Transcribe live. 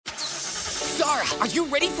Zara, are you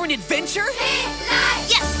ready for an adventure?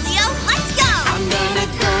 Yes, Leo, let's go! I'm gonna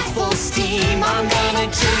go full steam. I'm gonna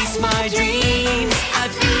chase my dreams. I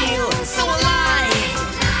feel so alive.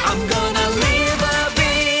 I'm gonna live a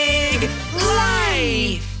big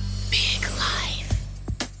life. Big life.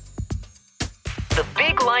 The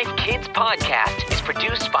Big Life Kids podcast is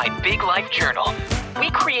produced by Big Life Journal. We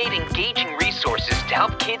create engaging resources to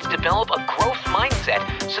help kids develop a growth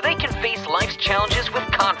mindset so they can face life's challenges with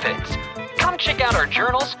confidence. Come check out our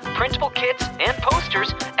journals, printable kits, and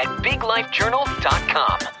posters at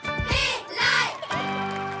biglifejournal.com.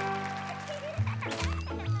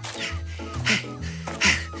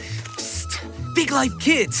 Psst, Big Life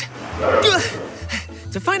Kids.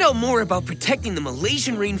 To find out more about protecting the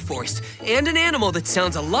Malaysian rainforest and an animal that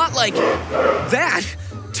sounds a lot like that,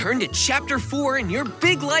 turn to Chapter 4 in your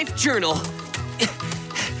Big Life Journal.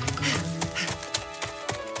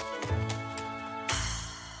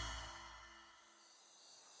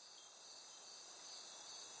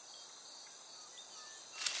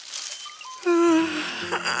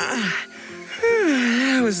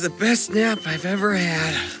 That was the best nap I've ever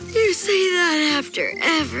had. You say that after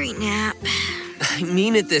every nap. I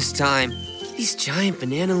mean it this time. These giant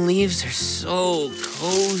banana leaves are so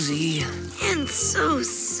cozy. And so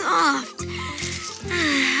soft.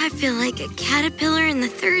 I feel like a caterpillar in the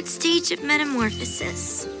third stage of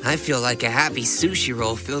metamorphosis. I feel like a happy sushi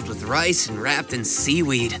roll filled with rice and wrapped in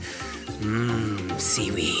seaweed.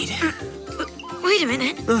 Seaweed. Wait a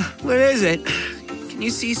minute. What is it? Can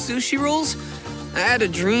you see sushi rolls? I had a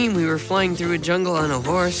dream we were flying through a jungle on a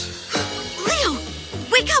horse. Leo,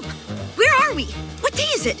 wake up! Where are we? What day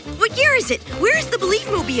is it? What year is it? Where is the Believe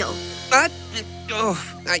Mobile?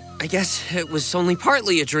 I guess it was only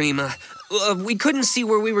partly a dream. We couldn't see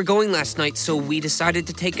where we were going last night, so we decided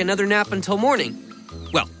to take another nap until morning.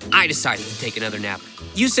 Well, I decided to take another nap.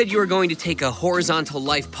 You said you were going to take a horizontal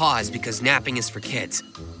life pause because napping is for kids.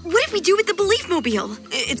 What did we do with the Believe Mobile?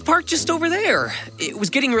 It's parked just over there. It was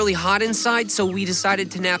getting really hot inside, so we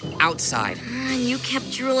decided to nap outside. You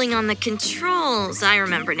kept drooling on the controls. I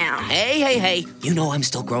remember now. Hey. You know I'm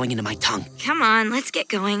still growing into my tongue. Come on, let's get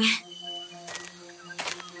going.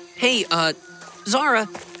 Hey, Zara,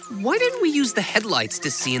 why didn't we use the headlights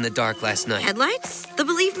to see in the dark last night? Headlights? The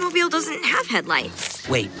Believe Mobile doesn't have headlights.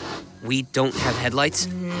 Wait, we don't have headlights?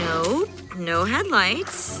 No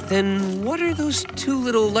headlights. Then what are those two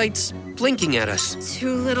little lights blinking at us?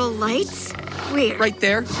 Two little lights? Where? Right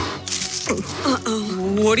there.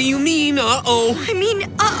 Uh-oh. What do you mean, uh-oh? I mean,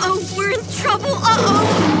 uh-oh, we're in trouble, uh-oh.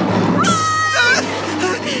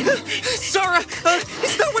 Zara,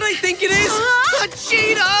 is that what I think it is? A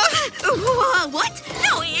cheetah! What?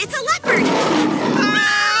 No, it's a leopard.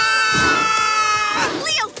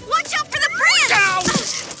 Leo, watch out for the branch! Ow!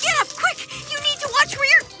 Get up, quick! You need to watch where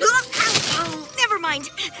you're... Oh, never mind.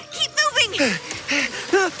 Keep moving.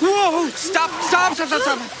 Whoa! Stop!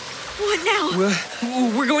 What now?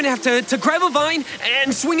 We're going to have to grab a vine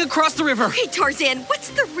and swing across the river. Hey, Tarzan, what's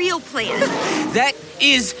the real plan? That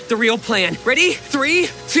is the real plan. Ready? 3,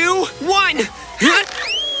 2, 1.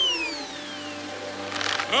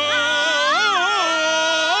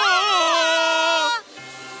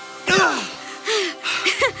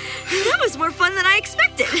 That was more fun than I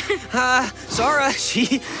expected. Zara,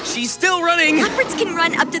 she's still running. Leopards can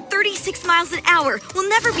run up to 36 miles an hour. We'll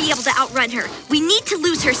never be able to outrun her. We need to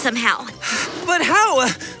lose her somehow. But how?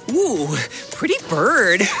 Ooh, pretty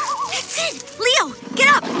bird. That's it. Leo, get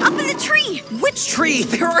up in the tree. Which tree?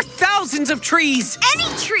 There are thousands of trees. Any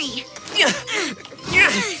tree.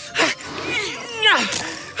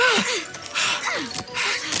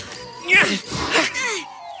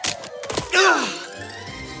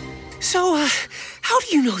 So, how do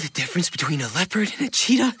you know the difference between a leopard and a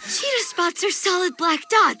cheetah? Cheetah spots are solid black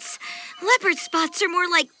dots. Leopard spots are more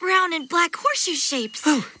like brown and black horseshoe shapes.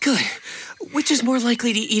 Oh, good. Which is more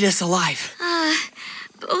likely to eat us alive?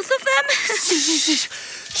 Both of them?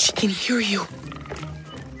 She can hear you.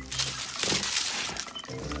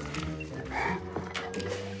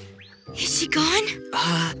 Is she gone?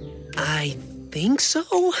 I think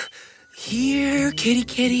so. Here,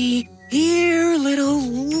 kitty. Here, little...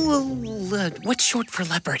 What's short for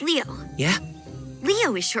leopard? Leo. Yeah?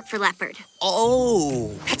 Leo is short for leopard.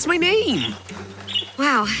 Oh, that's my name.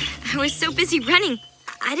 Wow, I was so busy running,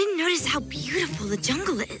 I didn't notice how beautiful the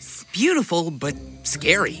jungle is. Beautiful, but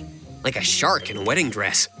scary. Like a shark in a wedding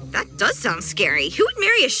dress. That does sound scary. Who would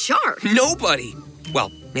marry a shark? Nobody.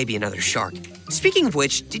 Well, maybe another shark. Speaking of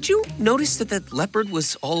which, did you notice that leopard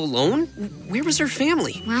was all alone? Where was her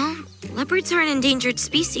family? Well, leopards are an endangered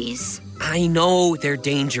species. I know they're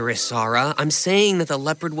dangerous, Zara. I'm saying that the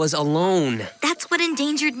leopard was alone. That's what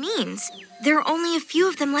endangered means. There are only a few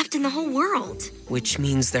of them left in the whole world. Which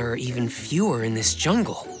means there are even fewer in this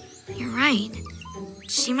jungle. You're right.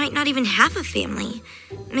 She might not even have a family.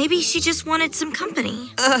 Maybe she just wanted some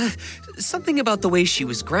company. Something about the way she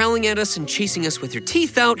was growling at us and chasing us with her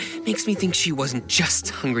teeth out makes me think she wasn't just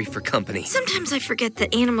hungry for company. Sometimes I forget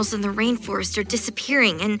that animals in the rainforest are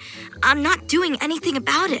disappearing, and I'm not doing anything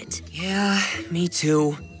about it. Yeah, me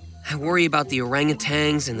too. I worry about the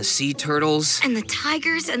orangutans and the sea turtles. And the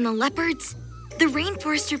tigers and the leopards. The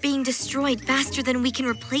rainforests are being destroyed faster than we can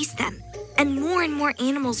replace them. And more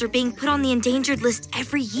animals are being put on the endangered list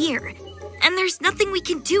every year. And there's nothing we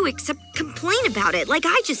can do except complain about it, like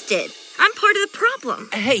I just did. I'm part of the problem.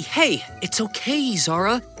 Hey, it's okay,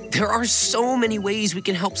 Zara. There are so many ways we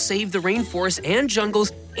can help save the rainforest and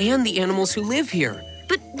jungles and the animals who live here.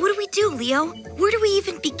 But what do we do, Leo? Where do we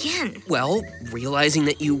even begin? Well, realizing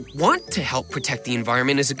that you want to help protect the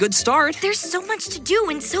environment is a good start. There's so much to do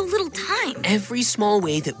in so little time. Every small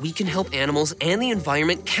way that we can help animals and the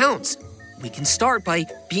environment counts. We can start by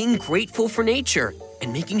being grateful for nature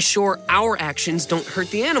and making sure our actions don't hurt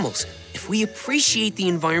the animals. If we appreciate the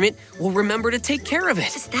environment, we'll remember to take care of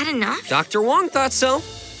it. Is that enough? Dr. Wong thought so.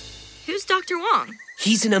 Who's Dr. Wong?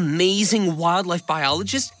 He's an amazing wildlife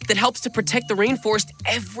biologist that helps to protect the rainforest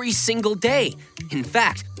every single day. In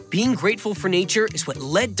fact, being grateful for nature is what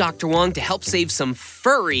led Dr. Wong to help save some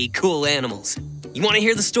furry cool animals. You want to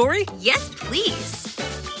hear the story? Yes, please.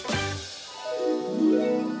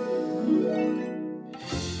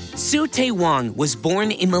 Su Te Wong was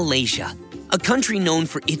born in Malaysia, a country known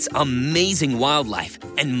for its amazing wildlife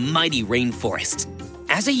and mighty rainforests.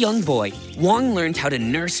 As a young boy, Wong learned how to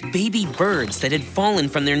nurse baby birds that had fallen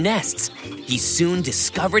from their nests. He soon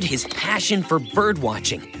discovered his passion for bird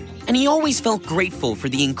watching, and he always felt grateful for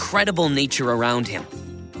the incredible nature around him.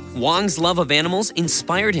 Wong's love of animals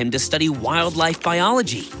inspired him to study wildlife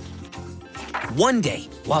biology. One day,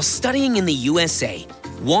 while studying in the USA,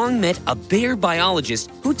 Wong met a bear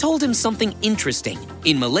biologist who told him something interesting.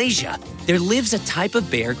 In Malaysia, there lives a type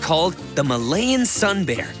of bear called the Malayan sun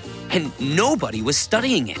bear, and nobody was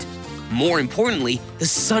studying it. More importantly, the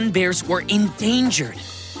sun bears were endangered.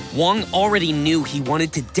 Wong already knew he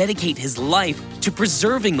wanted to dedicate his life to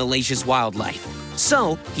preserving Malaysia's wildlife,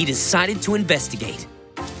 so he decided to investigate.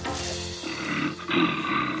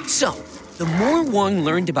 So, the more Wong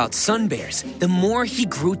learned about sun bears, the more he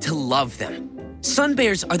grew to love them. Sun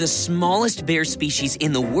bears are the smallest bear species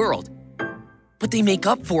in the world, but they make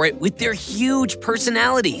up for it with their huge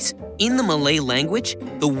personalities. In the Malay language,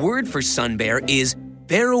 the word for sun bear is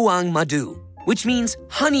beruang madu, which means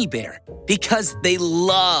honey bear, because they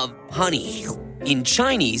love honey. In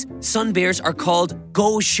Chinese, sun bears are called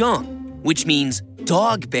go xiong, which means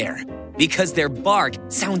dog bear, because their bark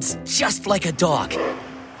sounds just like a dog.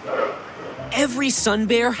 Every sun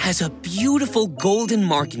bear has a beautiful golden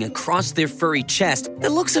marking across their furry chest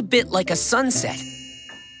that looks a bit like a sunset.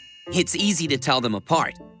 It's easy to tell them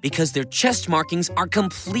apart because their chest markings are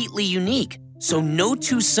completely unique, so no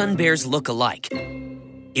two sun bears look alike.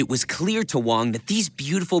 It was clear to Wong that these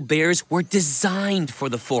beautiful bears were designed for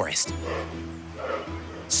the forest.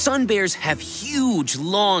 Sun bears have huge,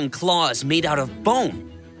 long claws made out of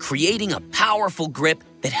bone, creating a powerful grip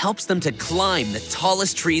that helps them to climb the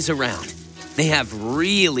tallest trees around. They have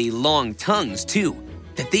really long tongues, too,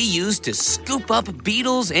 that they use to scoop up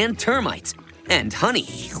beetles and termites, and honey.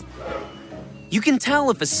 You can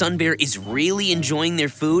tell if a sun bear is really enjoying their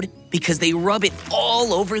food because they rub it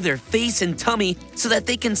all over their face and tummy so that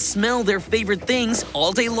they can smell their favorite things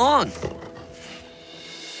all day long.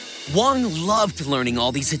 Wong loved learning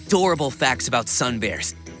all these adorable facts about sun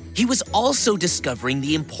bears. He was also discovering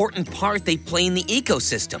the important part they play in the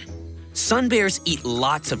ecosystem. Sun bears eat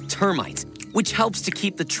lots of termites, which helps to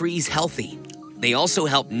keep the trees healthy. They also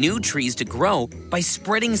help new trees to grow by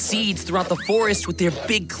spreading seeds throughout the forest with their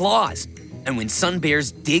big claws. And when sun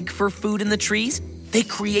bears dig for food in the trees, they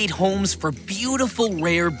create homes for beautiful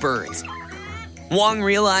rare birds. Wong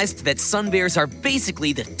realized that sun bears are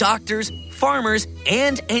basically the doctors, farmers,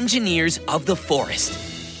 and engineers of the forest.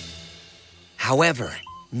 However,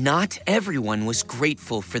 not everyone was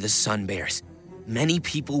grateful for the sun bears. Many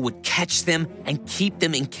people would catch them and keep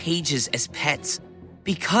them in cages as pets.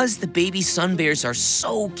 Because the baby sun bears are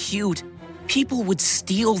so cute, people would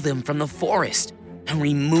steal them from the forest and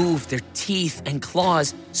remove their teeth and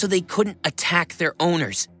claws so they couldn't attack their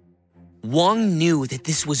owners. Wong knew that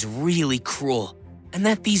this was really cruel and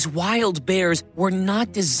that these wild bears were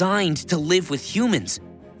not designed to live with humans.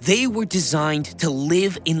 They were designed to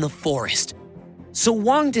live in the forest. So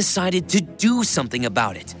Wong decided to do something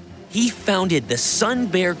about it. he founded the Sun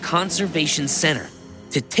Bear Conservation Center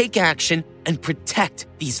to take action and protect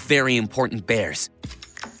these very important bears.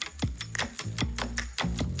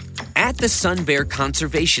 At the Sun Bear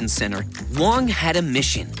Conservation Center, Wong had a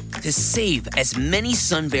mission to save as many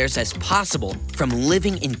sun bears as possible from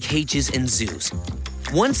living in cages and zoos.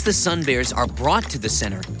 Once the sun bears are brought to the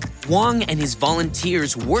center, Wong and his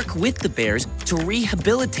volunteers work with the bears to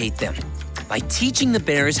rehabilitate them. By teaching the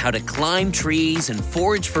bears how to climb trees and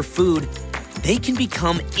forage for food, they can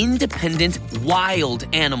become independent, wild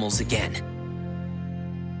animals again.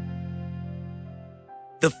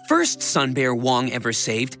 The first sun bear Wong ever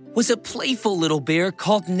saved was a playful little bear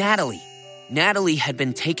called Natalie. Natalie had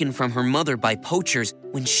been taken from her mother by poachers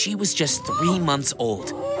when she was just 3 months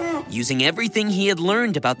old. Using everything he had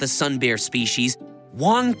learned about the sun bear species,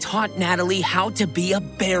 Wong taught Natalie how to be a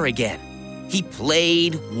bear again. He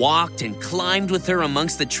played, walked, and climbed with her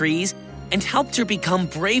amongst the trees and helped her become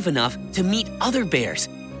brave enough to meet other bears.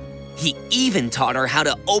 He even taught her how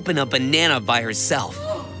to open a banana by herself.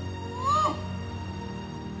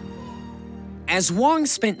 As Wong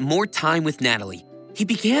spent more time with Natalie, he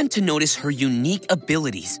began to notice her unique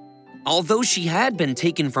abilities. Although she had been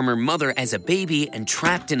taken from her mother as a baby and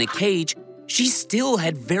trapped in a cage, she still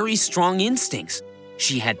had very strong instincts.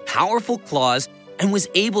 She had powerful claws and was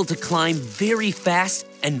able to climb very fast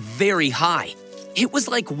and very high. It was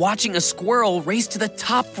like watching a squirrel race to the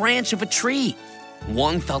top branch of a tree.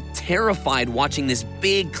 Wong felt terrified watching this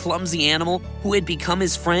big, clumsy animal who had become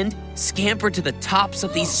his friend scamper to the tops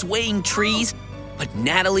of these swaying trees. But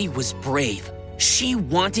Natalie was brave. She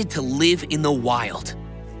wanted to live in the wild.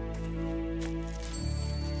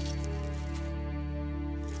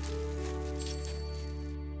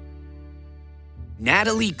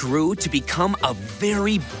 Natalie grew to become a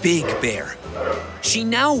very big bear. She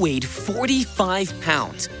now weighed 45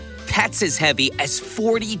 pounds. That's as heavy as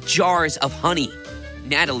 40 jars of honey.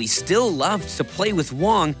 Natalie still loved to play with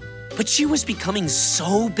Wong, but she was becoming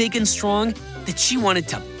so big and strong that she wanted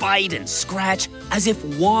to bite and scratch as if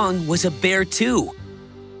Wong was a bear too.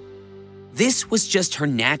 This was just her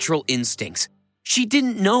natural instincts. She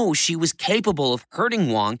didn't know she was capable of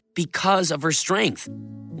hurting Wong because of her strength.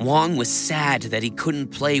 Wong was sad that he couldn't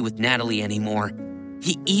play with Natalie anymore.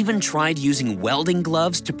 He even tried using welding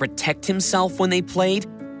gloves to protect himself when they played,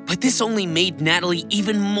 but this only made Natalie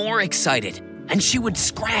even more excited, and she would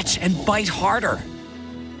scratch and bite harder.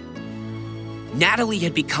 Natalie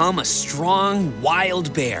had become a strong,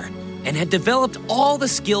 wild bear and had developed all the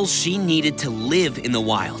skills she needed to live in the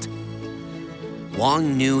wild.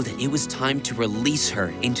 Wong knew that it was time to release her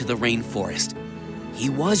into the rainforest. He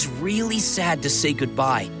was really sad to say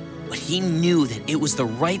goodbye, but he knew that it was the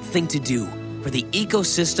right thing to do for the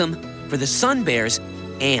ecosystem, for the sun bears,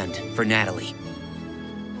 and for Natalie.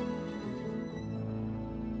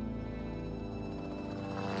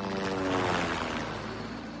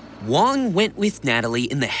 Wong went with Natalie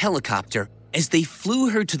in the helicopter as they flew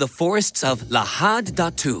her to the forests of Lahad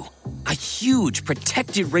Datu, a huge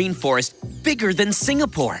protected rainforest bigger than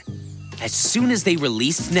Singapore. As soon as they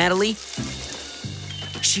released Natalie,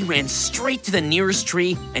 she ran straight to the nearest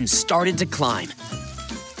tree and started to climb.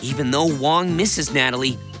 Even though Wong misses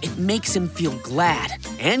Natalie, it makes him feel glad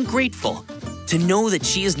and grateful to know that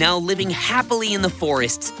she is now living happily in the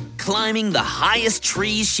forests, climbing the highest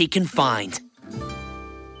trees she can find.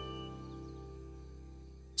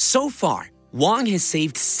 So far, Wong has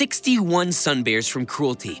saved 61 sun bears from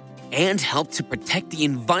cruelty and helped to protect the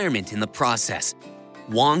environment in the process.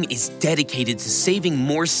 Wong is dedicated to saving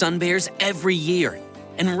more sun bears every year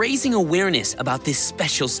and raising awareness about this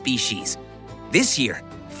special species. This year,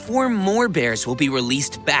 4 more bears will be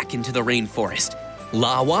released back into the rainforest: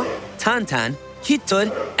 Lawa, Tantan,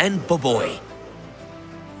 Hitud, and Boboy.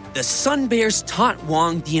 The sun bears taught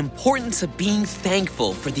Wong the importance of being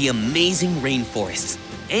thankful for the amazing rainforests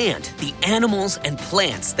and the animals and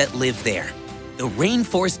plants that live there. The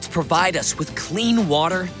rainforests provide us with clean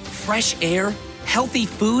water, fresh air, healthy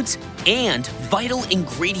foods, and vital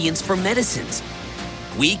ingredients for medicines.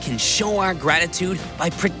 We can show our gratitude by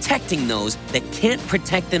protecting those that can't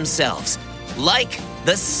protect themselves, like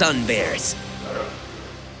the sun bears.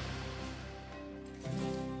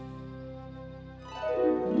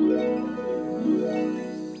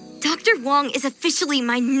 Dr. Wong is officially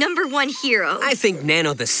my #1 hero. I think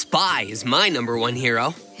Nano the Spy is my #1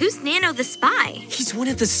 hero. Who's Nano the Spy? He's one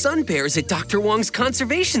of the sun bears at Dr. Wong's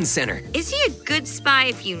conservation center. Is he a good spy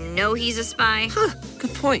if you know he's a spy?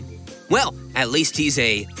 Good point. Well, at least he's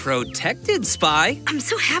a protected spy. I'm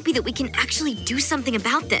so happy that we can actually do something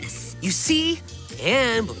about this. You see,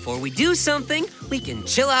 And before we do something, we can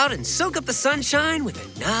chill out and soak up the sunshine with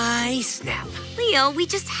a nice nap. Leo, we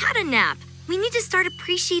just had a nap. We need to start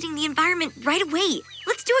appreciating the environment right away.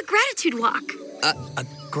 Let's do a gratitude walk. A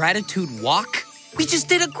gratitude walk? We just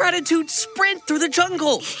did a gratitude sprint through the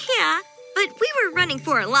jungle. Yeah, but we were running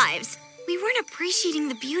for our lives. We weren't appreciating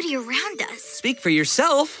the beauty around us. Speak for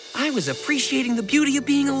yourself. I was appreciating the beauty of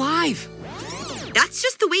being alive. That's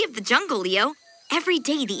just the way of the jungle, Leo. Every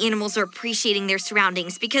day the animals are appreciating their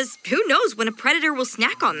surroundings because who knows when a predator will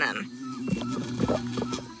snack on them.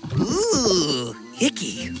 Ooh,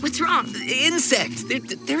 icky. What's wrong? Insect.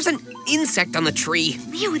 There's an insect on the tree.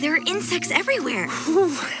 Leo, there are insects everywhere.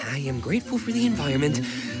 Whew, I am grateful for the environment.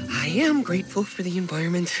 I am grateful for the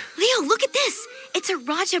environment. Leo, look at this. It's a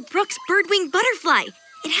Raja Brooks birdwing butterfly.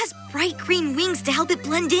 It has bright green wings to help it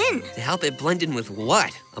blend in. To help it blend in with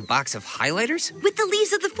what? A box of highlighters? With the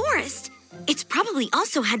leaves of the forest. It's probably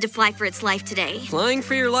also had to fly for its life today. Flying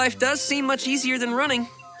for your life does seem much easier than running.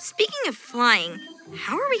 Speaking of flying,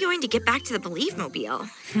 how are we going to get back to the Believe-mobile?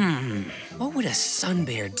 What would a sun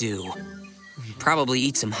bear do? Probably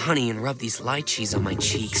eat some honey and rub these lychees on my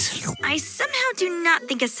cheeks. I somehow do not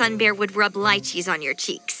think a sun bear would rub lychees on your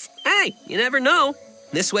cheeks. Hey, you never know.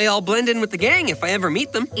 This way I'll blend in with the gang if I ever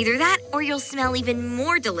meet them. Either that, or you'll smell even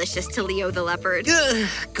more delicious to Leo the leopard.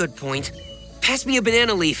 Good point. Pass me a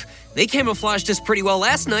banana leaf. They camouflaged us pretty well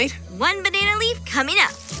last night. One banana leaf coming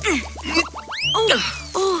up.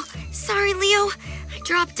 Oh, sorry, Leo. I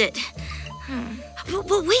dropped it.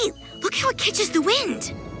 But wait, look how it catches the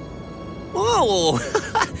wind. Whoa,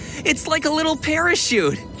 it's like a little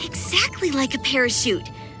parachute. Exactly like a parachute.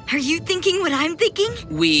 Are you thinking what I'm thinking?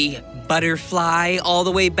 We butterfly all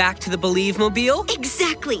the way back to the Believe-mobile?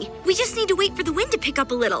 Exactly. We just need to wait for the wind to pick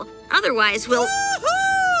up a little. Otherwise, we'll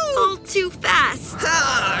fall too fast.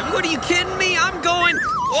 What are you kidding me? I'm going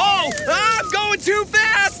too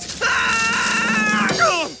fast.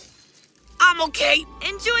 I'm okay.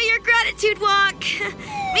 Enjoy your gratitude walk.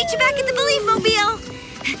 Meet you back at the Believe-mobile.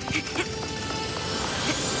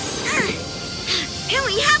 And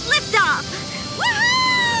we have liftoff.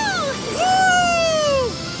 Woohoo!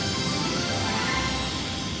 Woo!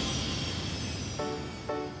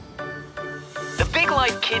 The Big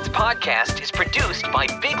Life Kids podcast is produced by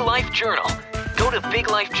Big Life Journal. Go to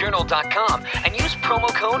BigLifeJournal.com and use promo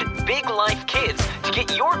code BIGLifeKids to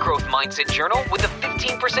get your growth mindset journal with a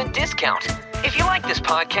 15% discount. If you like this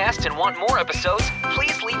podcast and want more episodes,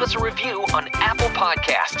 please leave us a review on Apple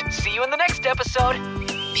Podcast. See you in the next episode.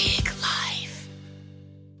 Big